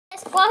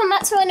welcome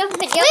back to another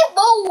video. We're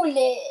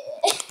bowling.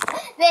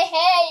 They're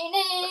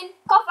hailing.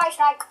 Coffee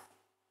strike.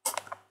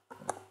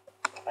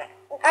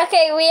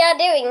 Okay, we are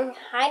doing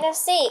hide and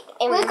seek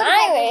in my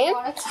room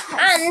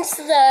and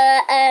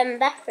the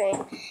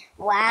bathroom.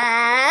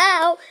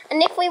 Wow!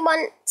 And if we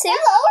want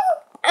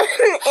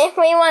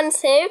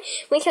to,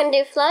 we can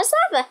do floors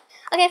lava.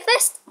 Okay,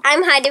 first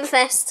I'm hiding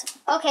first.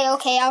 Okay, I'll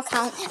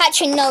count.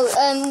 Actually, no.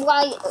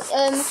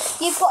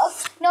 You put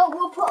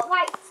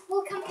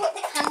we can put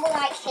the camera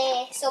right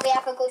here, so we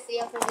have a good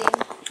view of the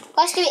room.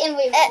 Let's do it in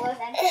reverse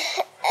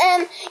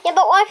then. Yeah,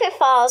 but what if it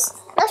falls?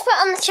 Let's put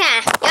it on the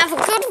chair. You have a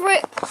good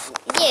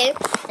view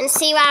and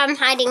see where I'm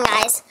hiding,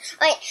 guys.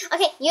 Wait,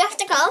 okay, you have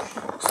to go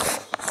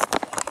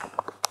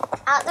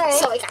out the room.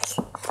 Sorry, guys.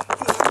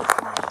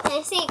 Can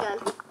you see you go?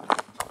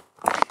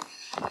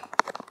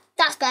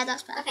 That's better.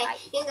 Okay, right.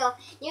 you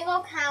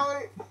go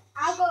count.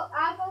 I'll go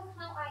count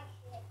right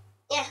here.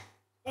 Yeah.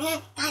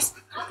 Okay, guys.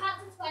 I'll count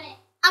to 20.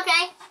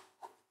 Okay.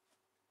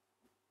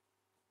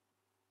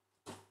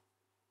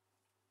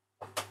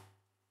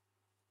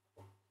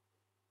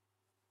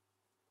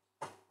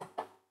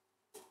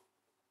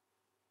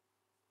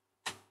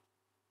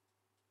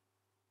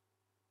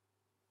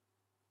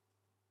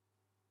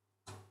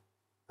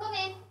 Come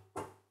in.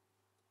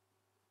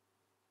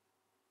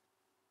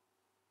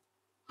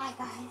 Hi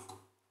guys.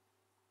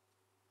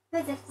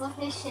 Where's the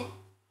fluffy shit?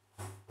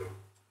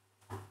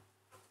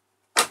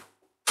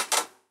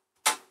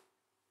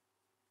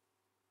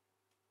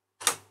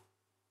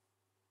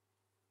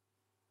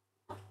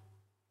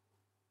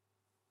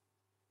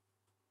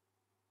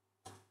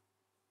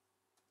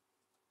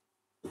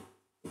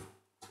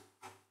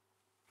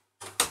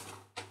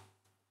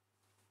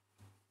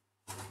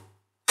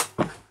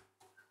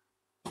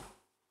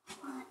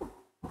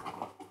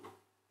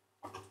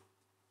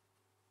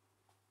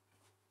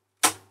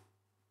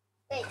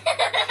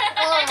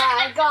 Oh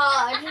my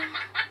god. I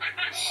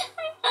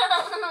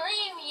can't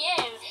believe you.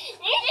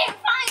 You didn't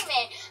find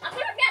me. I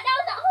couldn't get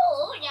down that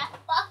hole, yeah,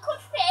 but I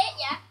could fit,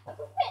 yeah. I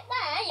could fit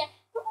there, yeah. I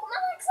could put my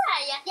legs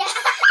there, yeah. Yeah.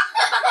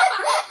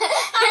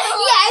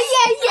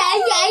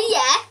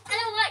 Yeah. And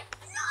I'm like,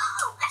 no,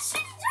 I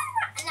shouldn't do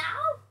that now.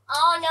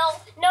 Oh no,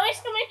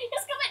 it's coming,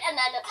 and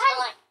then I'm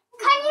like,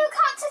 Can you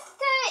count to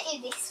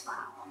 30 this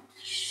round?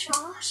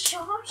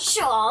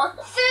 sure.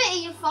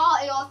 30 and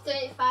 40 or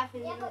 35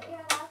 in Yeah, but you're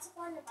allowed to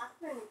go in the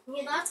bathroom.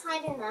 You're allowed to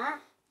hide in there.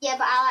 Yeah,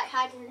 but I like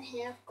hiding in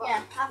here.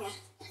 Yeah. Okay.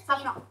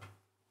 Have not.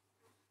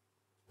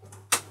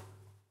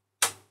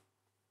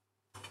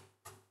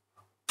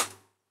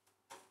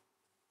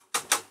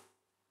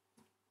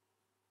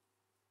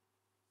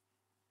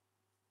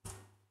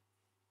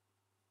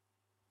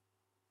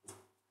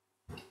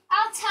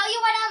 I'll tell you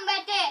when I'm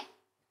ready.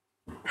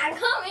 I'm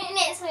coming,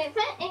 it's with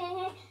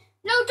it.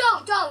 No,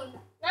 don't.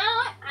 No,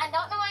 I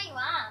don't know where you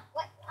are.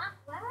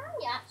 Where are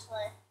you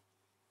actually?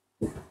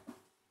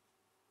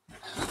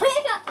 Where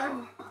you got?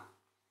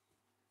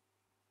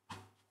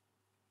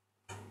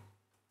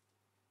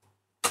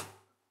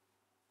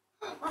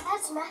 Well,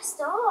 that's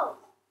messed up.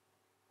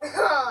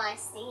 Oh, I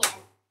see it.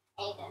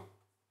 Aiden.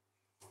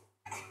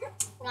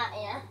 Not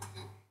here.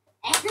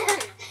 Aiden,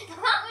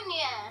 come on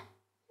here.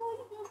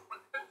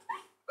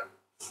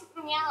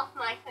 Get off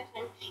my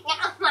cushion.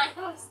 Get off my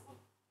cushion.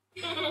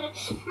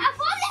 I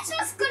thought this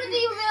was going to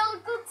be a real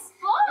good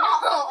spot.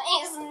 No,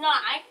 it's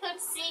not. I could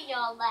see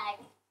your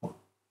leg.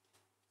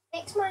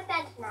 Fix my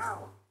bed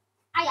now.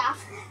 I have.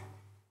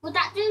 Would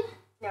that do?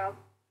 No.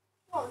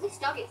 Oh, this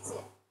dog is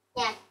it.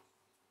 Yeah.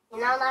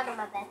 You're not allowed on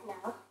my bed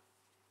now.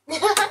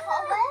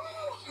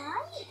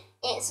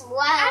 It's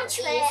well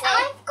Actually, easy.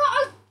 I've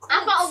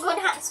got a good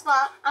hiding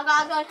spot. I've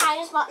got a good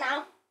hiding spot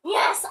now.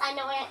 Yes, I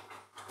know it.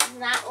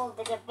 That will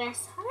be the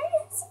best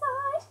hiding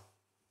spot.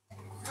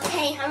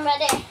 Okay, I'm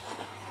ready.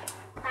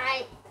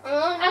 Right.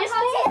 I'm I'm just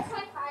going wait. to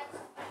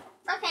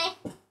 25. Okay.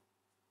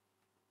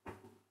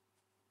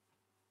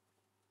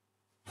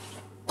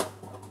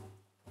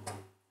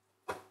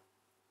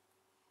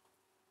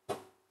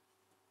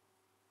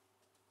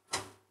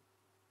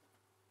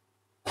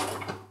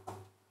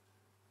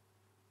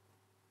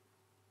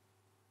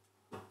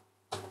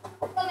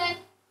 Come in.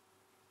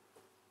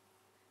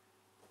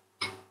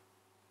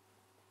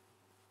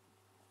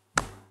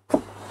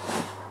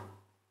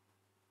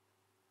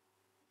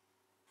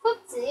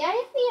 Footsie, are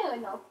you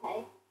feeling okay?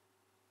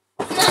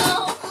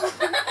 No.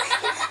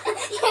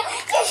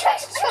 You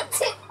just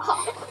chucked it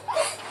off.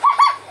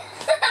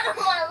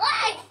 My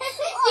leg.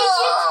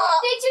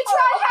 Did you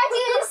try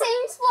hiding in the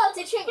same spot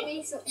to trick me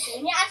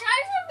something? Yeah, I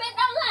tried to bit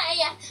down there,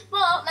 yeah,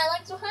 but my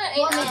legs were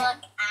hurting. One And I'm minute.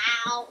 like,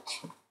 ouch.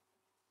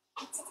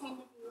 Entertain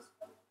the viewers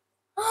for me.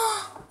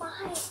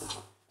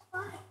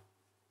 Why?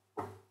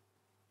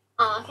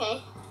 Oh, okay.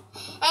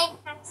 Hey,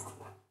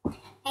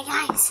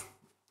 guys.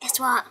 Guess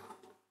what?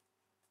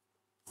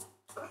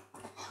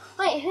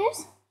 Wait, who's?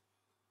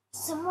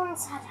 Someone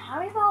said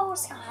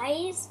Haribos,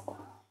 guys.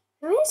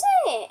 Who is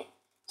it?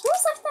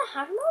 Someone's left their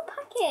Haribo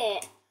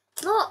packet.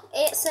 Look,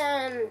 it's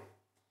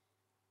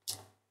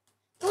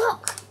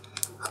Look,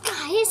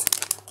 guys.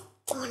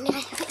 Oh no,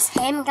 it's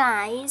him,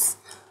 guys.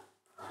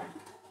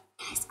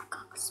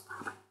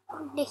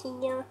 under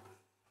here.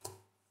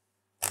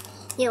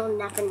 You'll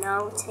never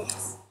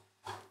notice.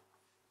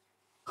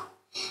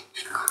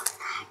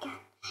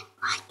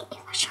 Like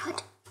if I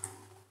should.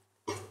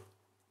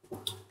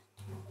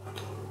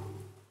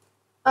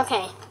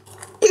 Okay.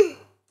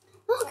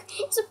 Look,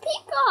 it's a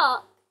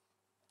peacock.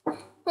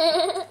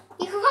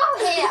 You can go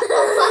here.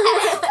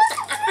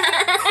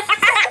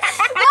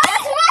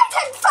 That's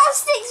right,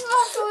 plastic's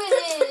bottle.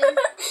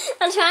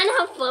 I'm trying to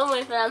have fun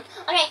with them.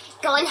 Okay,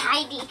 go on,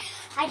 Heidi.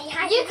 Heidi.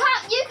 You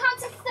can't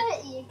to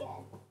 30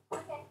 again.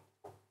 Okay.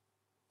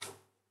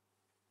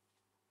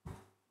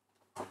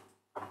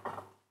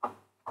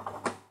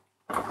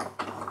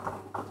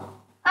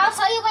 I'll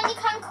tell you when you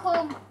can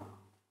come.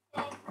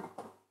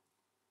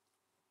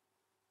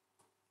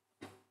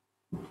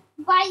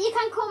 Right, you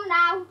can come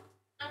now.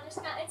 I'm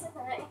just getting to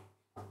 30.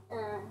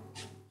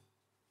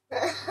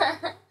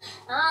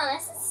 Oh,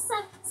 this is so.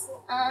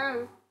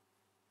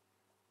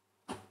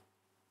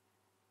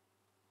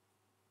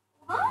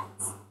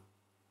 What?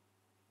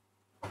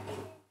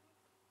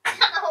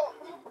 Ow!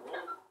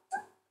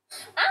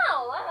 Ow!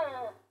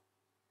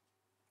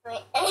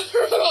 Wait, a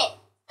minute.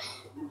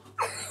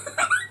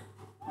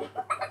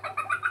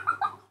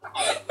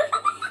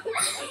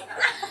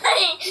 I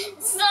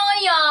saw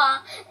your.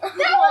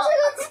 That was a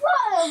good spot.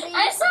 I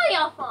saw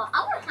your foot. I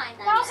want to hide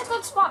that. That was a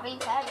good spot, being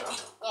terrible.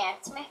 Yeah,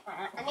 to make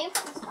that. I need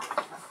to put this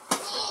back.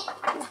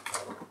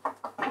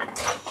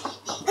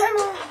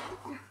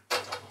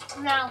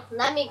 Now,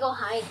 let me go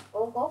hide.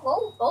 Go, go,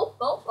 go, go,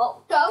 go,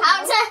 go.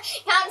 Count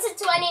to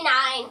 29.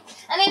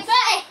 I mean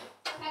 30.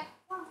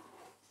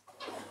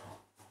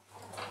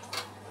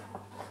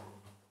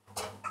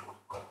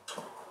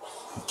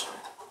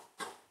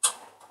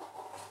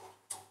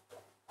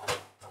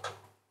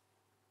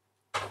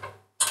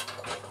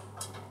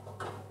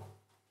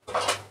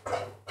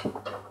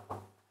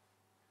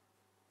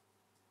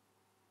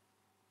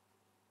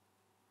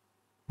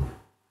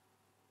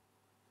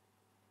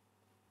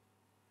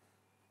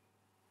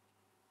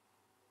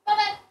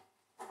 Okay.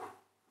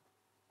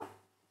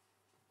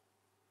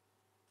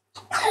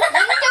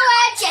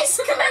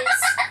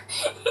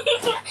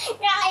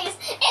 Guys,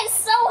 it's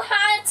so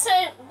hard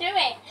to do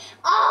it.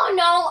 Oh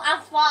no,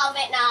 I've thought of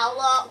it now.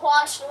 Look,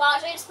 watch,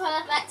 it's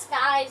perfect,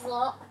 guys.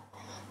 Look,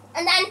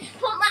 and then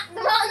put them on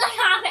the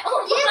carpet.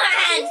 Oh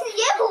man!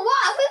 Yeah, but what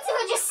happens if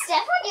I just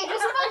step on you?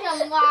 Just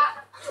imagine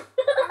that.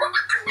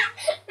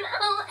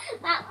 No,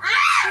 that.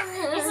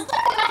 It's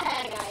stuck in my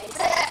hair, guys.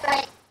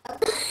 Right.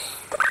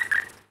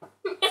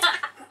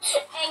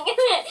 Hang on.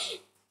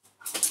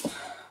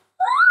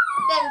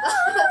 There we go.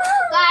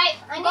 Right,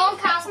 I go and need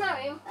to count. fix my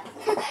room.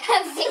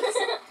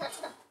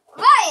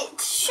 Right,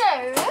 so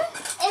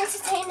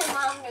Entertaining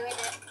while I'm doing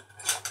it.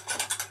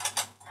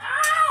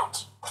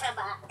 Ouch! My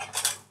back.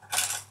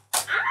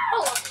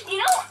 Ow! You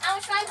know, I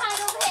was trying to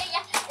hide over here,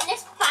 yeah, and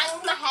this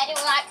banged my head. It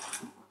was like,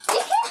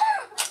 you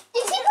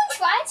can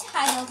try to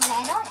hide over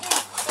there, don't you?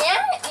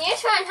 yeah, you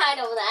try and hide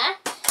over there.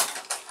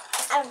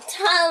 I'm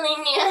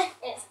telling you,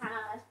 it's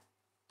hard.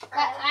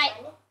 Right.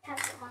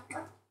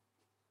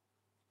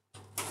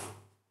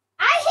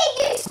 I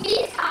hate you,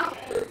 speed up.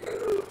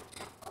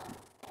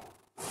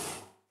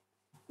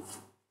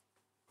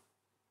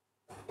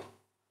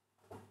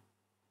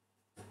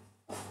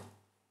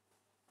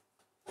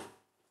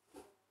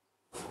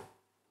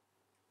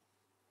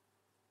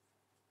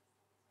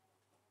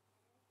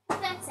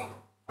 That's it.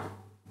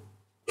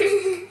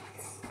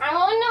 I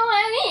won't know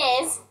where he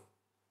is.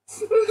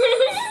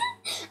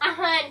 I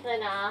heard the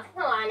dog.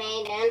 Come on,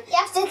 Aiden. You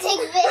have to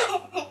take me.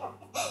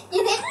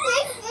 You didn't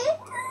take me.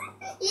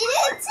 You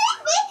didn't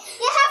take me.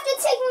 You have to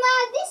take my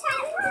this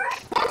hand. You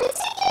have to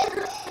take it.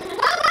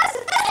 No, that's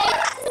the thing.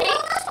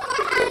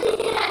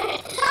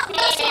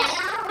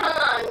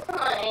 Come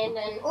on,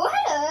 Aiden. Oh,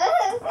 hello.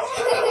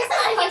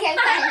 Okay,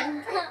 fine.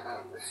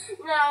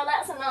 No,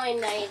 that's annoying,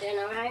 Aiden,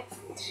 alright?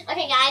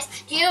 Okay, guys,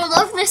 do you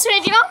love this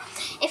video?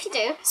 If you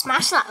do,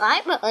 smash that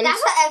like button.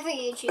 That's what every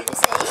YouTuber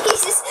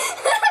says.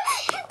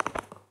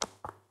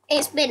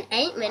 It's been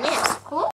 8 minutes. Cool.